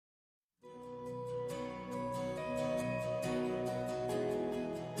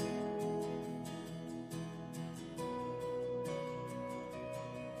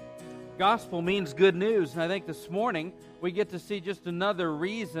Gospel means good news, and I think this morning we get to see just another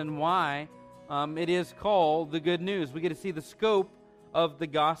reason why it is called the good news. We get to see the scope of the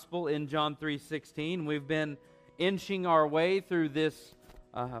gospel in John 3:16. We've been inching our way through this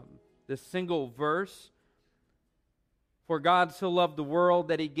single verse. For God so loved the world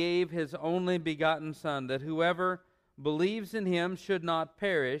that He gave His only begotten Son, that whoever believes in Him should not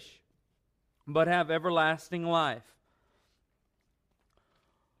perish, but have everlasting life.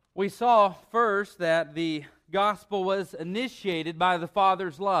 We saw first that the gospel was initiated by the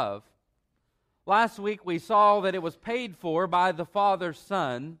Father's love. Last week we saw that it was paid for by the Father's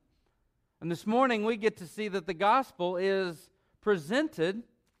Son. And this morning we get to see that the gospel is presented,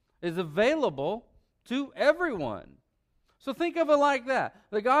 is available to everyone. So think of it like that.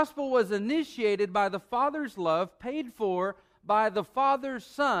 The gospel was initiated by the Father's love, paid for by the Father's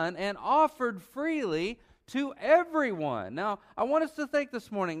Son, and offered freely to everyone. Now, I want us to think this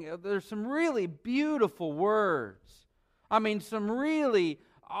morning, there's some really beautiful words. I mean, some really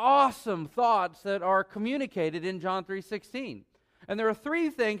awesome thoughts that are communicated in John 3:16. And there are three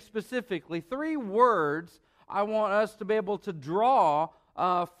things specifically, three words I want us to be able to draw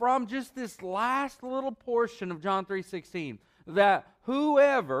from just this last little portion of John 3:16. That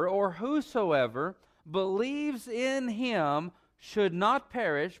whoever or whosoever believes in Him should not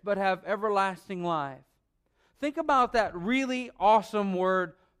perish but have everlasting life. Think about that really awesome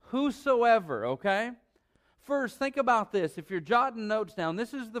word, whosoever, okay? First, think about this. If you're jotting notes down,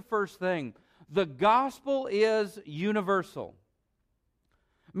 this is the first thing. The gospel is universal,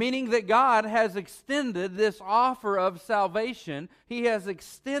 meaning that God has extended this offer of salvation. He has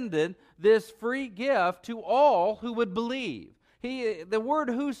extended this free gift to all who would believe. The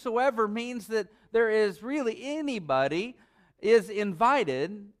word whosoever means that there is really anybody is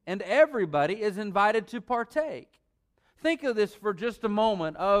invited, and everybody is invited to partake. Think of this for just a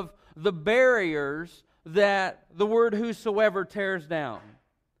moment, of the barriers that the word whosoever tears down.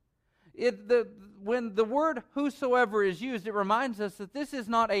 When the word whosoever is used, it reminds us that this is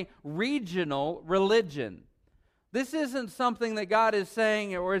not a regional religion. This isn't something that God is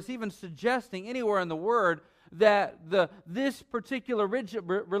saying or is even suggesting anywhere in the Word that this particular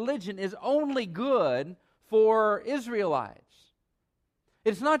religion is only good for Israelites.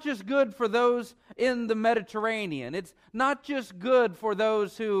 It's not just good for those in the Mediterranean. It's not just good for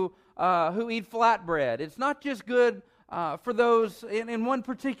those who eat flatbread. It's not just good for those in one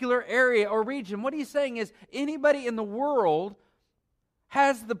particular area or region. What he's saying is anybody in the world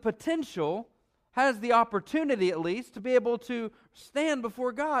has the potential, has the opportunity at least, to be able to stand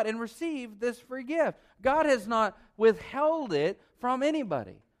before God and receive this free gift. God has not withheld it from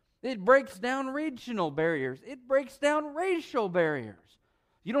anybody. It breaks down regional barriers. It breaks down racial barriers.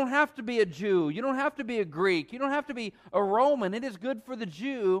 You don't have to be a Jew. You don't have to be a Greek. You don't have to be a Roman. It is good for the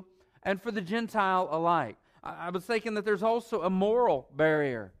Jew and for the Gentile alike. I was thinking that there's also a moral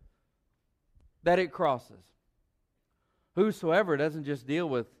barrier that it crosses. Whosoever doesn't just deal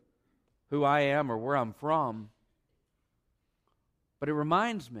with who I am or where I'm from, but it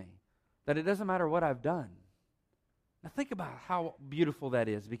reminds me that it doesn't matter what I've done. Now think about how beautiful that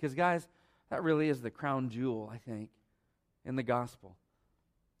is, because guys, that really is the crown jewel, I think, in the gospel,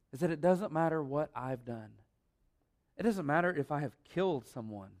 is that it doesn't matter what I've done. It doesn't matter if I have killed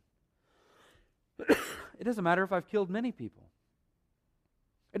someone. It doesn't matter if I've killed many people.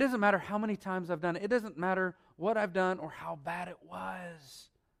 It doesn't matter how many times I've done it. It doesn't matter what I've done or how bad it was.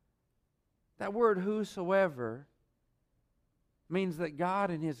 That word whosoever means that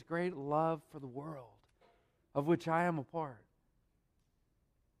God, in His great love for the world, of which I am a part,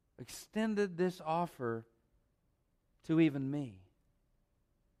 extended this offer to even me.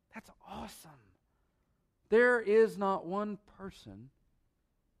 That's awesome. There is not one person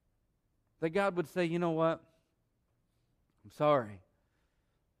that God would say, you know what? I'm sorry.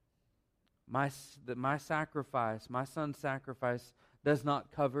 My sacrifice, my son's sacrifice, does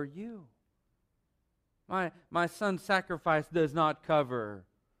not cover you. My son's sacrifice does not cover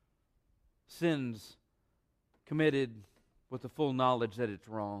sins committed with the full knowledge that it's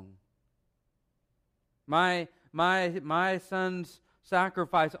wrong. My son's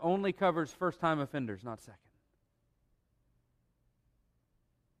sacrifice only covers first-time offenders, not second.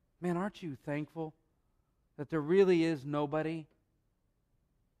 Man, aren't you thankful that there really is nobody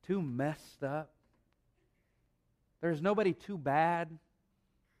too messed up? There's nobody too bad,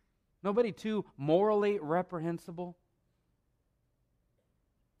 nobody too morally reprehensible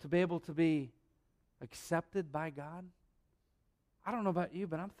to be able to be accepted by God? I don't know about you,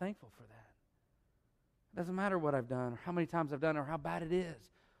 but I'm thankful for that. It doesn't matter what I've done or how many times I've done it or how bad it is.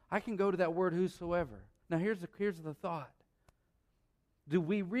 I can go to that word whosoever. Now here's the thought. Do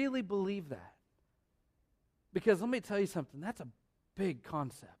we really believe that? Because let me tell you something, that's a big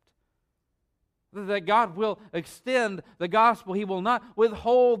concept. That God will extend the gospel. He will not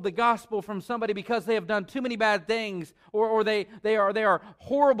withhold the gospel from somebody because they have done too many bad things or they are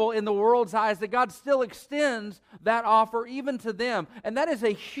horrible in the world's eyes. That God still extends that offer even to them. And that is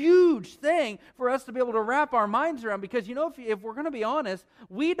a huge thing for us to be able to wrap our minds around, because, if we're going to be honest,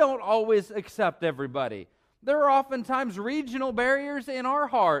 we don't always accept everybody. There are oftentimes regional barriers in our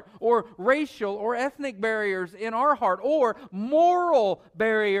heart, or racial or ethnic barriers in our heart, or moral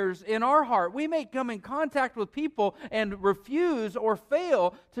barriers in our heart. We may come in contact with people and refuse or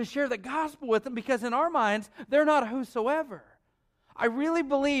fail to share the gospel with them because in our minds, they're not whosoever. I really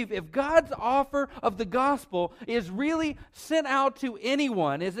believe if God's offer of the gospel is really sent out to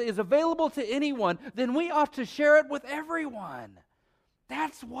anyone, is available to anyone, then we ought to share it with everyone.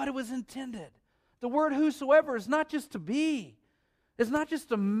 That's what it was intended. The word whosoever is not just to be. It's not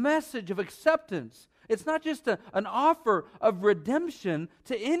just a message of acceptance. It's not just an offer of redemption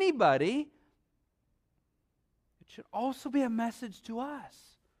to anybody. It should also be a message to us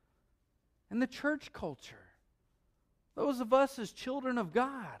in the church culture. Those of us as children of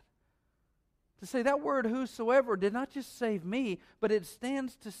God. To say that word whosoever did not just save me, but it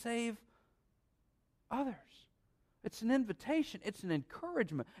stands to save others. It's an invitation. It's an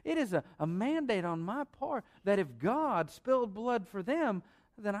encouragement. It is a mandate on my part that if God spilled blood for them,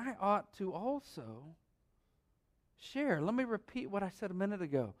 then I ought to also share. Let me repeat what I said a minute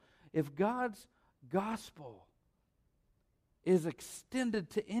ago. If God's gospel is extended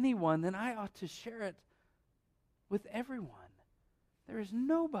to anyone, then I ought to share it with everyone. There is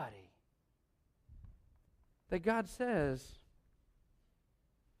nobody that God says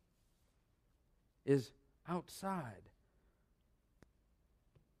is outside.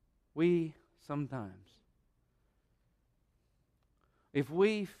 We sometimes, if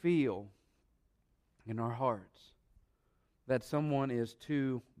we feel in our hearts that someone is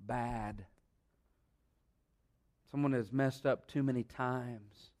too bad, someone has messed up too many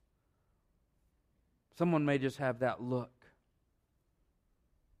times, someone may just have that look.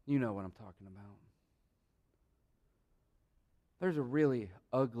 You know what I'm talking about. There's a really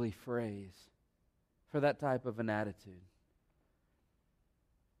ugly phrase for that type of an attitude.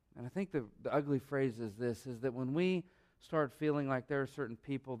 And I think the ugly phrase is this, is that when we start feeling like there are certain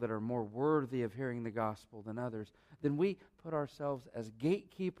people that are more worthy of hearing the gospel than others, then we put ourselves as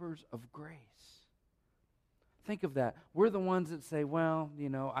gatekeepers of grace. Think of that. We're the ones that say, well,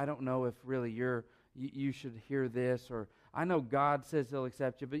 I don't know if really you should hear this, or I know God says He'll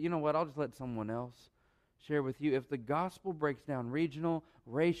accept you, but you know what? I'll just let someone else share with you. If the gospel breaks down regional,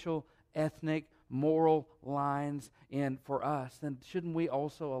 racial, ethnic, moral lines and for us, then shouldn't we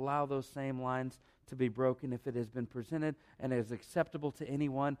also allow those same lines to be broken? If it has been presented and is acceptable to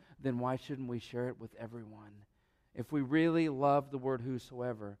anyone, then why shouldn't we share it with everyone? If we really love the word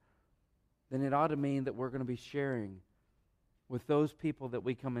whosoever, then it ought to mean that we're going to be sharing with those people that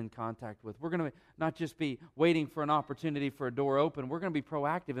we come in contact with. We're going to not just be waiting for an opportunity for a door open. We're going to be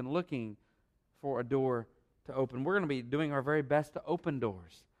proactive in looking for a door to open. We're going to be doing our very best to open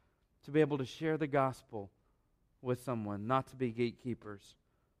doors, to be able to share the gospel with someone, not to be gatekeepers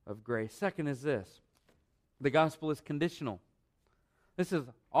of grace. Second is this: the gospel is conditional. This is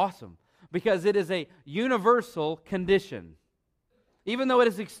awesome because it is a universal condition. Even though it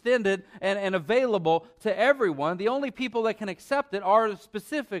is extended and available to everyone, the only people that can accept it are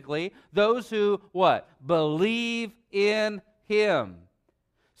specifically those who, what? Believe in Him.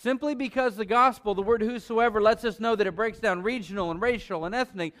 Simply because the gospel, the word whosoever, lets us know that it breaks down regional and racial and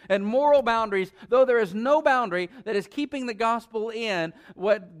ethnic and moral boundaries, though there is no boundary that is keeping the gospel in,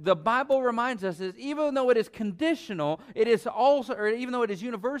 what the Bible reminds us is even though it is conditional, it is also, or even though it is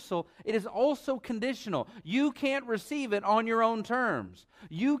universal, it is also conditional. You can't receive it on your own terms.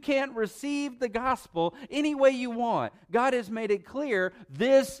 You can't receive the gospel any way you want. God has made it clear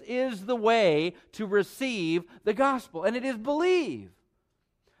this is the way to receive the gospel, and it is believe.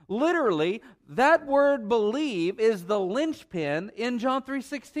 Literally, that word believe is the linchpin in John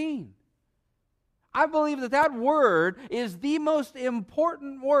 3:16. I believe that word is the most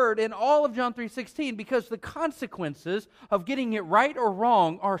important word in all of John 3:16 because the consequences of getting it right or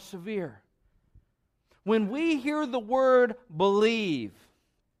wrong are severe. When we hear the word believe,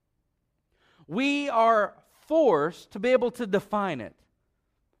 we are forced to be able to define it.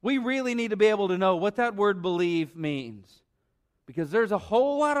 We really need to be able to know what that word believe means. Because there's a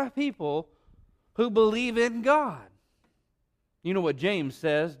whole lot of people who believe in God. You know what James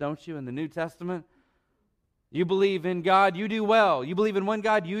says, don't you, in the New Testament? You believe in God, you do well. You believe in one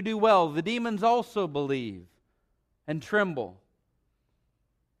God, you do well. The demons also believe and tremble.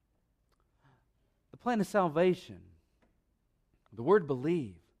 plan of salvation, the word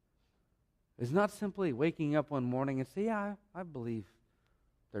believe, is not simply waking up one morning and say, yeah, I believe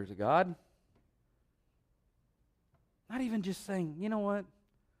there's a God. Not even just saying, you know what,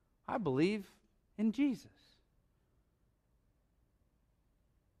 I believe in Jesus.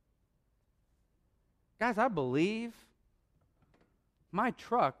 Guys, I believe my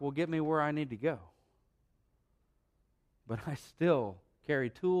truck will get me where I need to go. But I still carry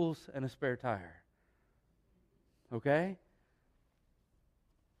tools and a spare tire. Okay?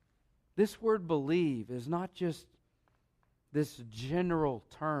 This word believe is not just this general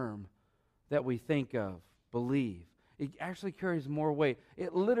term that we think of, believe. It actually carries more weight.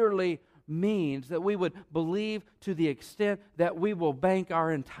 It literally means that we would believe to the extent that we will bank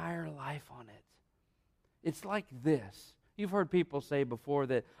our entire life on it. It's like this. You've heard people say before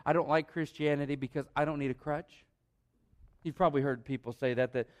that I don't like Christianity because I don't need a crutch. You've probably heard people say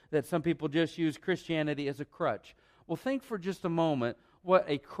that some people just use Christianity as a crutch. Well, think for just a moment what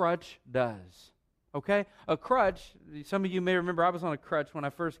a crutch does. Okay? A crutch, some of you may remember I was on a crutch when I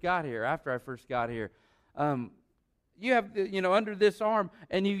first got here, after I first got here. You have, under this arm,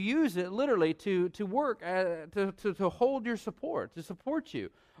 and you use it literally to work, to hold your support, to support you.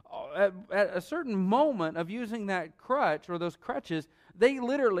 At a certain moment of using that crutch or those crutches, they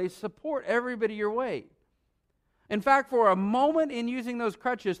literally support every bit of your weight. In fact, for a moment in using those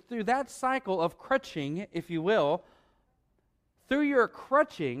crutches, through that cycle of crutching, if you will, through your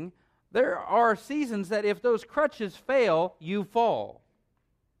crutching, there are seasons that if those crutches fail, you fall.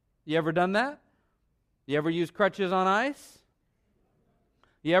 You ever done that? You ever use crutches on ice?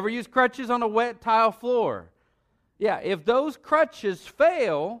 You ever use crutches on a wet tile floor? Yeah, if those crutches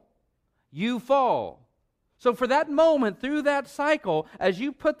fail, you fall. So for that moment, through that cycle, as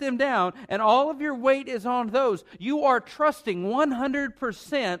you put them down and all of your weight is on those, you are trusting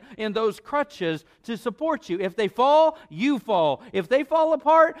 100% in those crutches to support you. If they fall, you fall. If they fall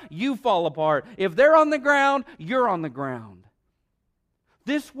apart, you fall apart. If they're on the ground, you're on the ground.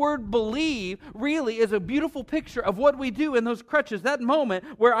 This word believe really is a beautiful picture of what we do in those crutches, that moment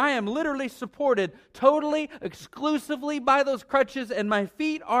where I am literally supported totally, exclusively by those crutches and my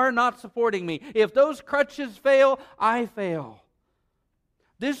feet are not supporting me. If those crutches fail, I fail.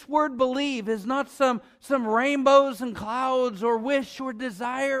 This word believe is not some rainbows and clouds or wish or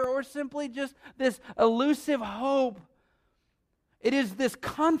desire or simply just this elusive hope. It is this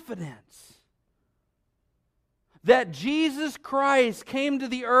confidence that Jesus Christ came to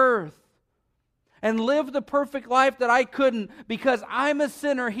the earth and lived the perfect life that I couldn't because I'm a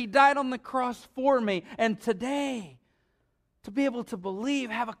sinner. He died on the cross for me. And today, to be able to believe,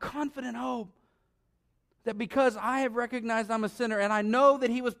 have a confident hope that because I have recognized I'm a sinner and I know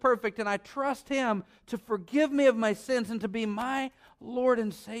that He was perfect and I trust Him to forgive me of my sins and to be my Lord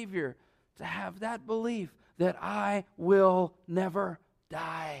and Savior, to have that belief that I will never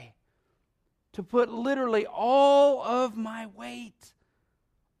die. To put literally all of my weight,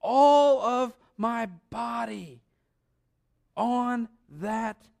 all of my body on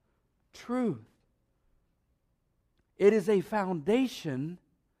that truth. It is a foundation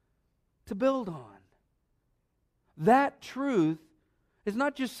to build on. That truth is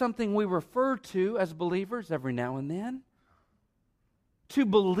not just something we refer to as believers every now and then. To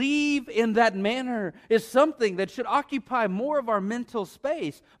believe in that manner is something that should occupy more of our mental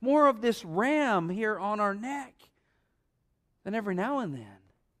space, more of this ram here on our neck than every now and then.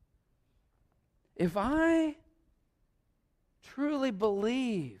 If I truly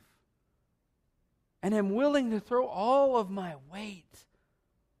believe and am willing to throw all of my weight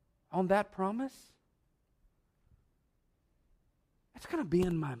on that promise, it's going to be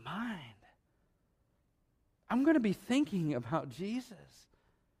in my mind. I'm going to be thinking about Jesus.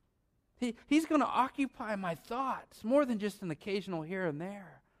 He's going to occupy my thoughts more than just an occasional here and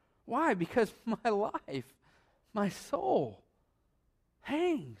there. Why? Because my life, my soul,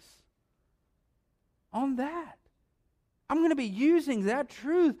 hangs on that. I'm going to be using that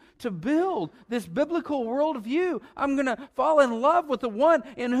truth to build this biblical worldview. I'm going to fall in love with the one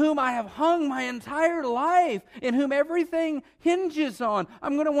in whom I have hung my entire life, in whom everything hinges on.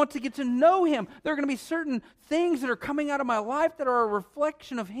 I'm going to want to get to know Him. There are going to be certain things that are coming out of my life that are a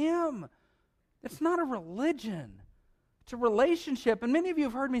reflection of Him. It's not a religion. It's a relationship. And many of you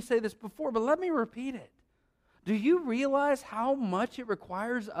have heard me say this before, but let me repeat it. Do you realize how much it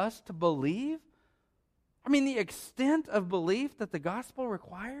requires us to believe? I mean, the extent of belief that the gospel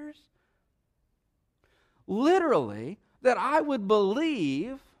requires? Literally, that I would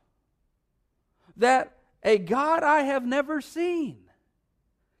believe that a God I have never seen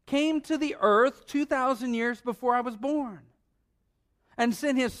came to the earth 2,000 years before I was born. and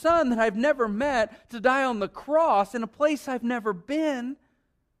sent His Son that I've never met to die on the cross in a place I've never been,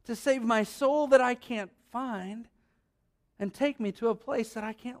 to save my soul that I can't find, and take me to a place that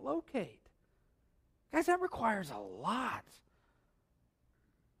I can't locate. Guys, that requires a lot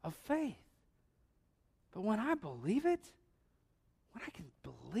of faith. But when I believe it, when I can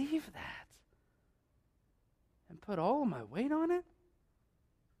believe that and put all of my weight on it,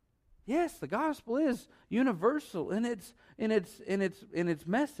 yes, the gospel is universal in its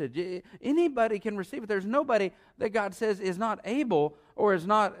message. Anybody can receive it. There's nobody that God says is not able or is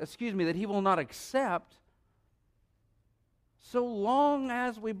not, that He will not accept, so long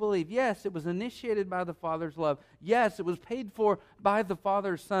as we believe. Yes, it was initiated by the Father's love. Yes, it was paid for by the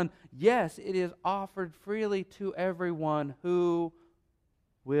Father's Son. Yes, it is offered freely to everyone who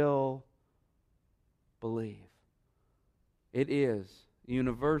will believe. It is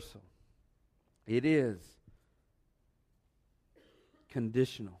universal. It is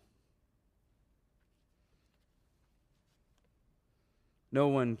conditional. No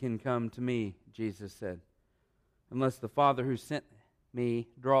one can come to me, Jesus said, unless the Father who sent me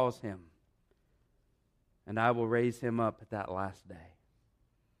draws him, and I will raise him up at that last day.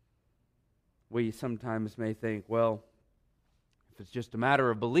 We sometimes may think, well, if it's just a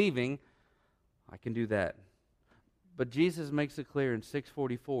matter of believing, I can do that. But Jesus makes it clear in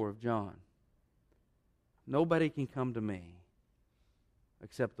 6:44 of John, nobody can come to me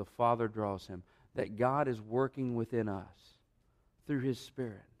except the Father draws him. That God is working within us through His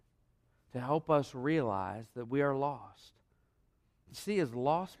Spirit to help us realize that we are lost. You see, as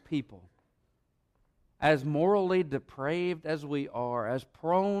lost people, as morally depraved as we are, as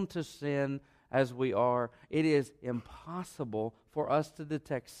prone to sin as we are, it is impossible for us to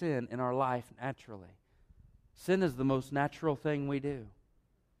detect sin in our life naturally. Sin is the most natural thing we do.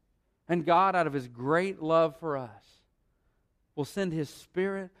 And God, out of His great love for us, will send His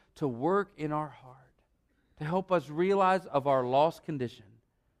Spirit to work in our heart, to help us realize of our lost condition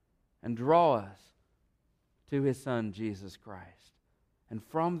and draw us to His Son, Jesus Christ. And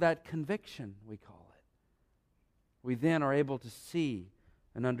from that conviction, we call it, we then are able to see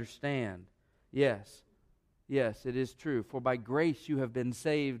and understand, yes, it is true. For by grace you have been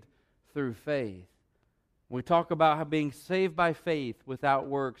saved through faith. We talk about how being saved by faith without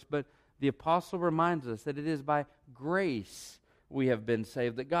works, but the apostle reminds us that it is by grace we have been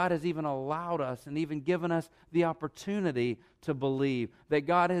saved, that God has even allowed us and even given us the opportunity to believe, that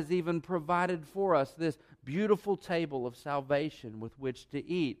God has even provided for us this beautiful table of salvation with which to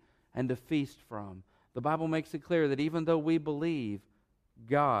eat and to feast from. The Bible makes it clear that even though we believe,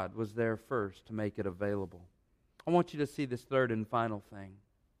 God was there first to make it available. I want you to see this third and final thing.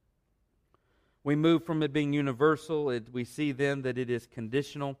 We move from it being universal, we see then that it is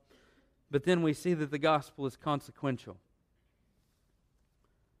conditional, but then we see that the gospel is consequential.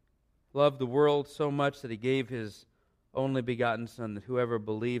 Loved the world so much that He gave His only begotten Son, that whoever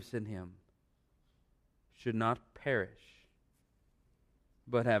believes in Him should not perish,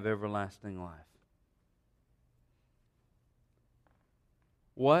 but have everlasting life.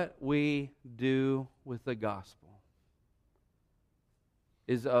 What we do with the gospel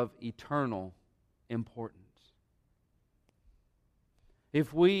is of eternal importance.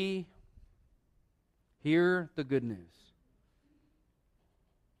 If we hear the good news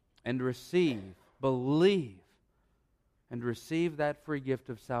and believe, and receive that free gift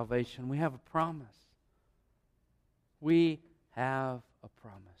of salvation, we have a promise. We have a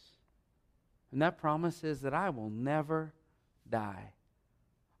promise. And that promise is that I will never die.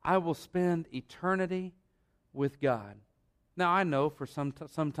 I will spend eternity with God. Now, I know for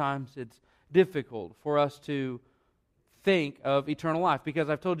sometimes it's difficult for us to think of eternal life, because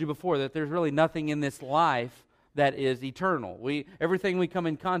I've told you before that there's really nothing in this life that is eternal. Everything we come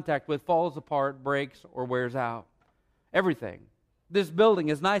in contact with falls apart, breaks, or wears out. Everything. This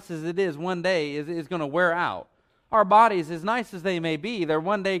building, as nice as it is, one day is going to wear out. Our bodies, as nice as they may be, they're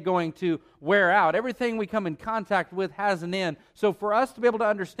one day going to wear out. Everything we come in contact with has an end. So for us to be able to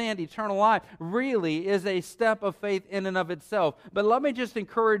understand eternal life really is a step of faith in and of itself. But let me just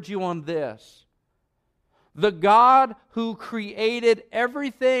encourage you on this. The God who created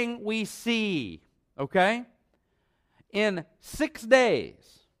everything we see, okay, in 6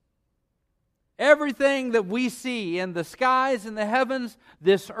 days, everything that we see in the skies and the heavens,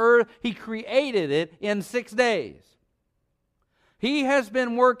 this earth, He created it in 6 days. He has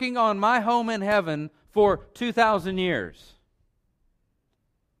been working on my home in heaven for 2,000 years.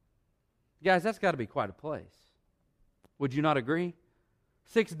 Guys, that's got to be quite a place. Would you not agree?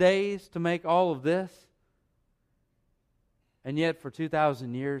 6 days to make all of this. And yet for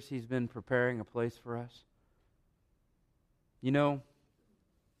 2,000 years He's been preparing a place for us. You know,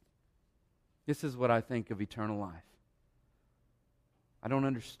 This is what I think of eternal life. I don't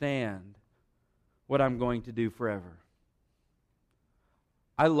understand what I'm going to do forever.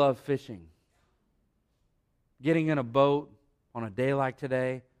 I love fishing. Getting in a boat on a day like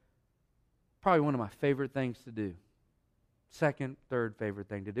today, probably one of my favorite things to do. Second, third favorite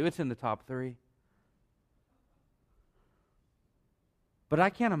thing to do. It's in the top 3. But I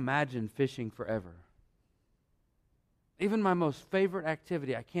can't imagine fishing forever. Even my most favorite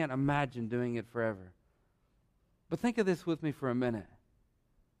activity, I can't imagine doing it forever. But think of this with me for a minute.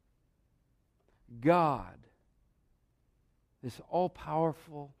 God, this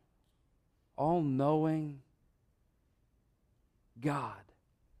all-powerful, all-knowing God,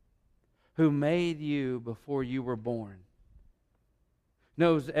 who made you before you were born,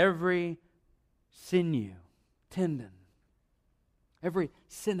 knows every sinew, tendon, every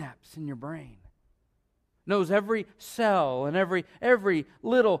synapse in your brain, knows every cell and every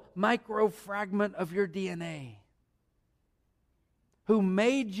little micro fragment of your DNA, who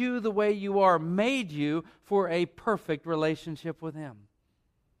made you the way you are, made you for a perfect relationship with Him.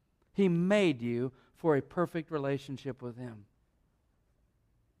 He made you for a perfect relationship with Him.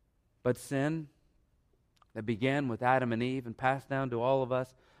 But sin that began with Adam and Eve and passed down to all of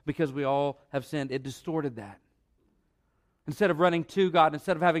us because we all have sinned, it distorted that. Instead of running to God,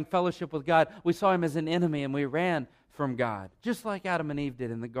 instead of having fellowship with God, we saw Him as an enemy and we ran from God, just like Adam and Eve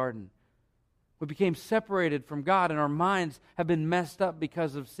did in the garden. We became separated from God, and our minds have been messed up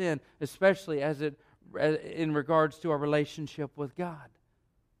because of sin, especially in regards to our relationship with God.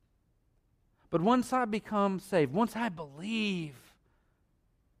 But once I become saved, once I believe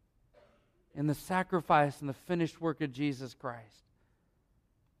in the sacrifice and the finished work of Jesus Christ,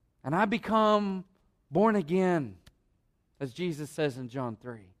 and I become born again, as Jesus says in John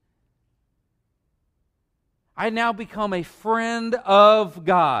 3, I now become a friend of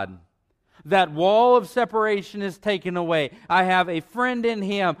God. That wall of separation is taken away. I have a friend in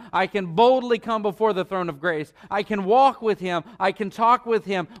Him. I can boldly come before the throne of grace. I can walk with Him. I can talk with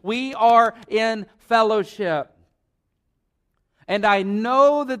Him. We are in fellowship. And I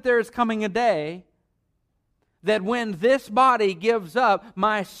know that there is coming a day that when this body gives up,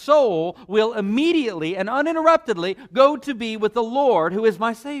 my soul will immediately and uninterruptedly go to be with the Lord who is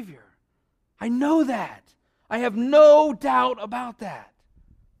my Savior. I know that. I have no doubt about that.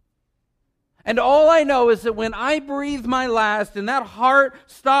 And all I know is that when I breathe my last and that heart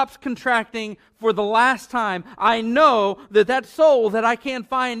stops contracting for the last time, I know that that soul that I can't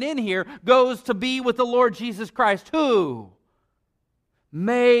find in here goes to be with the Lord Jesus Christ, who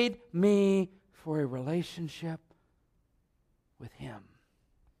made me for a relationship with Him.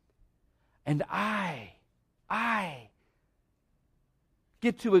 And I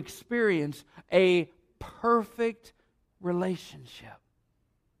get to experience a perfect relationship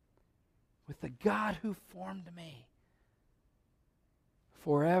with the God who formed me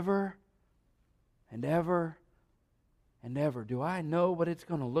forever and ever and ever. Do I know what it's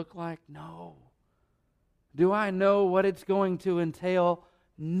going to look like? No. Do I know what it's going to entail?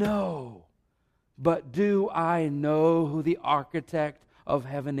 No. But do I know who the architect of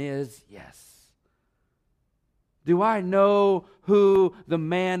heaven is? Yes. Do I know who the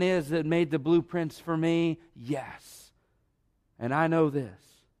man is that made the blueprints for me? Yes. And I know this,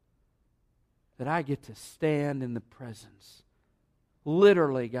 that I get to stand in the presence.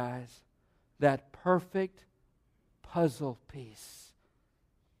 Literally, guys, that perfect puzzle piece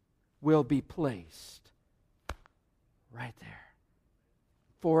will be placed right there.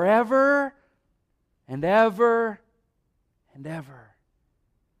 Forever and ever and ever.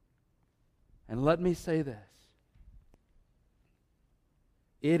 And let me say this.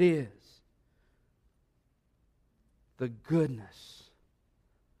 It is the goodness.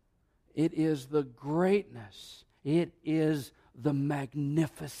 It is the greatness. It is the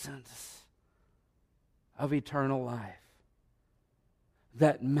magnificence of eternal life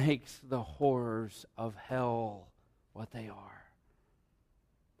that makes the horrors of hell what they are.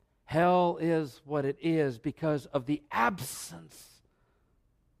 Hell is what it is because of the absence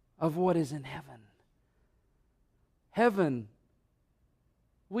of what is in heaven. Heaven,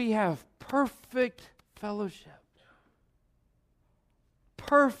 we have perfect fellowship.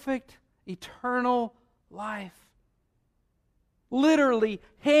 Perfect eternal life. Literally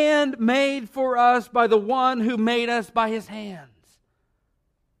handmade for us by the one who made us by His hands.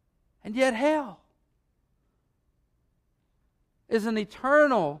 And yet hell is an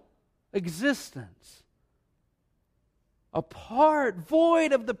eternal existence apart,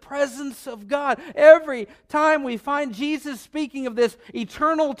 void of the presence of God. Every time we find Jesus speaking of this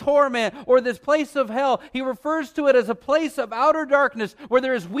eternal torment or this place of hell, He refers to it as a place of outer darkness where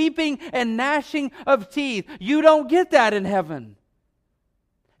there is weeping and gnashing of teeth. You don't get that in heaven.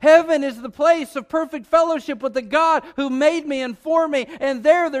 Heaven is the place of perfect fellowship with the God who made me and formed me. And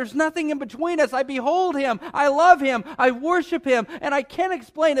there's nothing in between us. I behold Him. I love Him. I worship Him. And I can't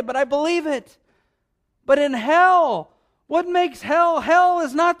explain it, but I believe it. But in hell, what makes hell? Hell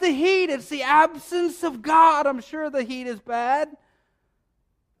is not the heat. It's the absence of God. I'm sure the heat is bad.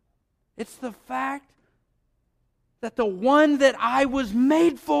 It's the fact that the one that I was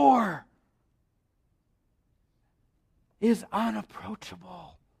made for is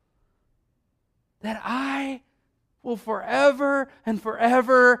unapproachable. That I will forever and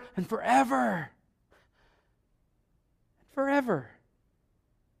forever and forever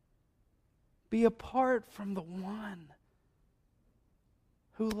be apart from the one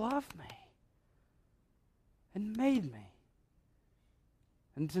who loved me and made me.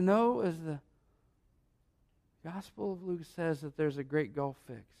 And to know, as the Gospel of Luke says, that there's a great gulf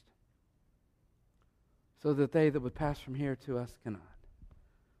fixed, so that they that would pass from here to us cannot.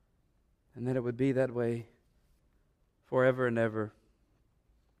 And that it would be that way forever and ever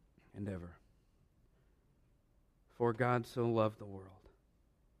and ever. For God so loved the world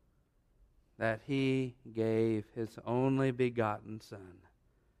that He gave His only begotten Son,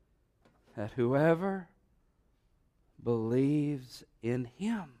 that whoever believes in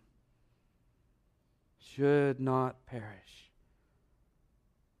Him should not perish,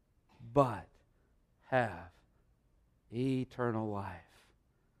 but have eternal life.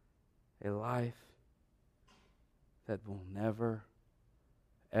 A life that will never,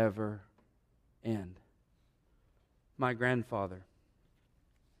 ever end. My grandfather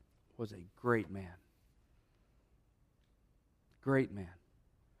was a great man. Great man.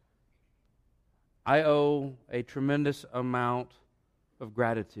 I owe a tremendous amount of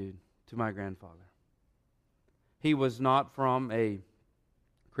gratitude to my grandfather. He was not from a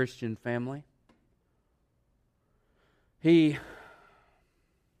Christian family. He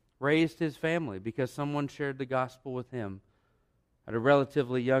raised his family because someone shared the gospel with him at a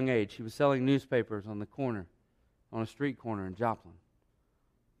relatively young age. He was selling newspapers on a street corner in Joplin.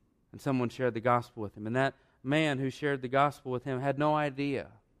 And someone shared the gospel with him. And that man who shared the gospel with him had no idea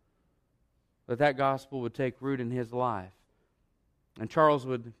that gospel would take root in his life. And Charles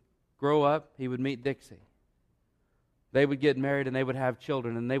would grow up, he would meet Dixie. They would get married and they would have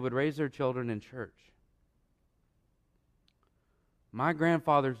children, and they would raise their children in church. My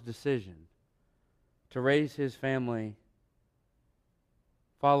grandfather's decision to raise his family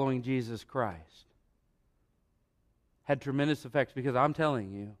following Jesus Christ had tremendous effects, because I'm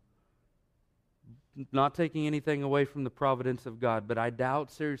telling you, not taking anything away from the providence of God, but I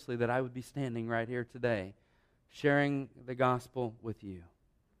doubt seriously that I would be standing right here today sharing the gospel with you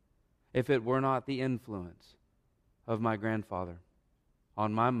if it were not the influence of my grandfather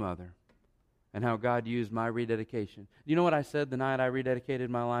on my mother and how God used my rededication. You know what I said the night I rededicated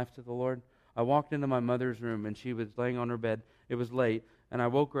my life to the Lord? I walked into my mother's room and she was laying on her bed. It was late, and I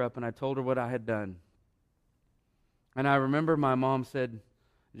woke her up and I told her what I had done. And I remember my mom said,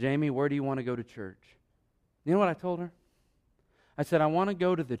 "Jamie, where do you want to go to church?" You know what I told her? I said, "I want to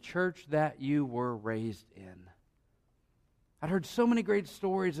go to the church that you were raised in." I'd heard so many great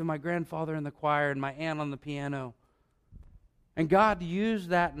stories of my grandfather in the choir and my aunt on the piano. And God used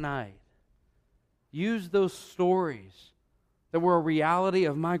that night, used those stories that were a reality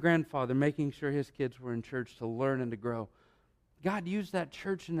of my grandfather making sure his kids were in church to learn and to grow. God used that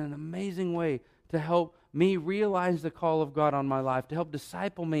church in an amazing way to help me realize the call of God on my life, to help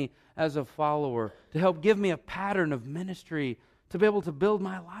disciple me as a follower, to help give me a pattern of ministry to be able to build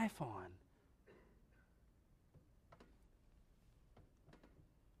my life on.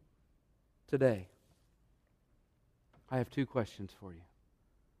 Today, I have two questions for you.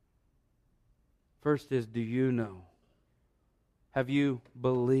 First is, do you know? Have you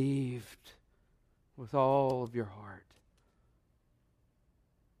believed with all of your heart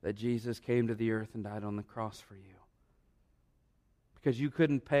that Jesus came to the earth and died on the cross for you? Because you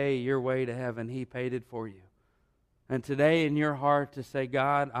couldn't pay your way to heaven. He paid it for you. And today in your heart to say,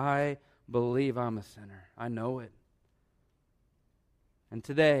 "God, I believe I'm a sinner. I know it. And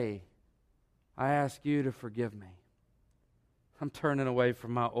today, I ask you to forgive me. I'm turning away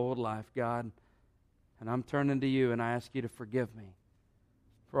from my old life, God, and I'm turning to you, and I ask you to forgive me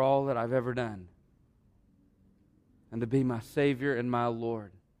for all that I've ever done, and to be my Savior and my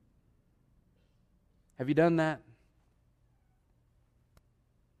Lord." Have you done that?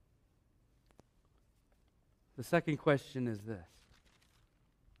 The second question is this: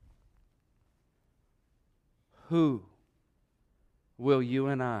 who will you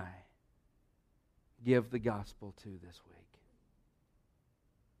and I give the gospel to this week?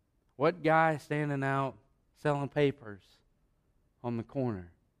 What guy standing out selling papers on the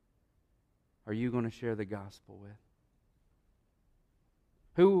corner are you going to share the gospel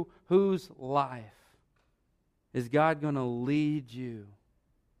with? Whose life is God going to lead you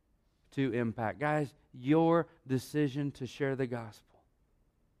to impact? Guys, your decision to share the gospel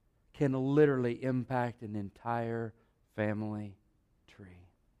can literally impact an entire family tree.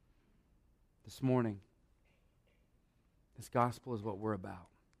 This morning, this gospel is what we're about.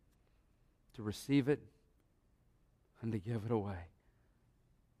 To receive it and to give it away.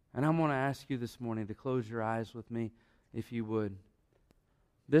 And I'm going to ask you this morning to close your eyes with me, if you would.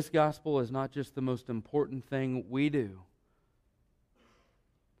 This gospel is not just the most important thing we do,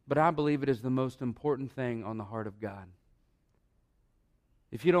 but I believe it is the most important thing on the heart of God.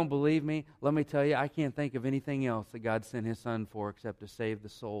 If you don't believe me, let me tell you, I can't think of anything else that God sent His Son for except to save the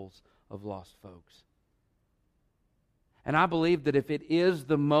souls of lost folks. And I believe that if it is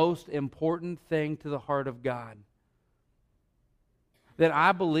the most important thing to the heart of God, then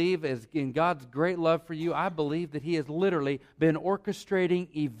I believe, as in God's great love for you, I believe that He has literally been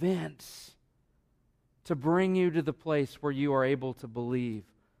orchestrating events to bring you to the place where you are able to believe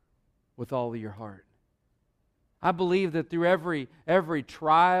with all of your heart. I believe that through every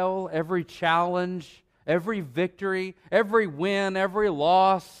trial, every challenge, every victory, every win, every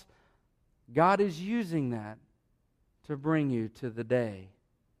loss, God is using that to bring you to the day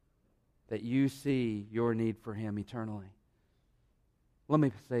that you see your need for Him eternally. Let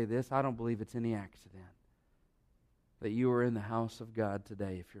me say this, I don't believe it's any accident that you are in the house of God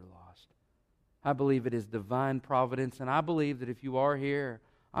today if you're lost. I believe it is divine providence, and I believe that if you are here,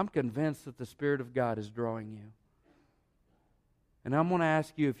 I'm convinced that the Spirit of God is drawing you. And I'm going to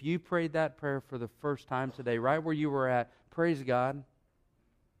ask you, if you prayed that prayer for the first time today, right where you were at, praise God.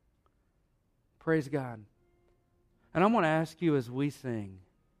 Praise God. And I'm going to ask you as we sing,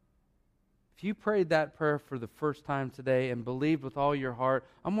 if you prayed that prayer for the first time today and believed with all your heart,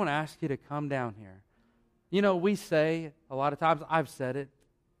 I'm going to ask you to come down here. You know, we say, a lot of times, I've said it,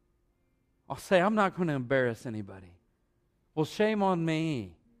 I'll say, I'm not going to embarrass anybody. Well, shame on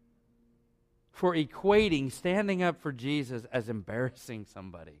me for equating standing up for Jesus as embarrassing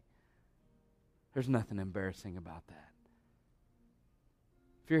somebody. There's nothing embarrassing about that.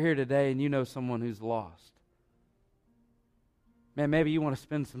 If you're here today and you know someone who's lost, man, maybe you want to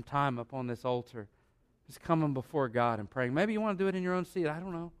spend some time up on this altar just coming before God and praying. Maybe you want to do it in your own seat. I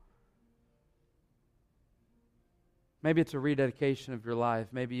don't know. Maybe it's a rededication of your life.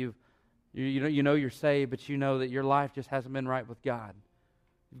 Maybe you know you're saved, but you know that your life just hasn't been right with God.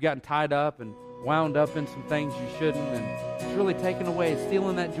 You've gotten tied up and wound up in some things you shouldn't, and it's really taken away,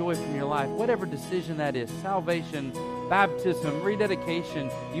 stealing that joy from your life. Whatever decision that is, salvation, baptism, rededication,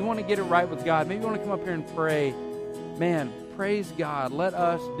 you want to get it right with God. Maybe you want to come up here and pray. Man, praise God. Let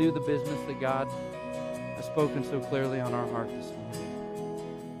us do the business that God has spoken so clearly on our heart this morning.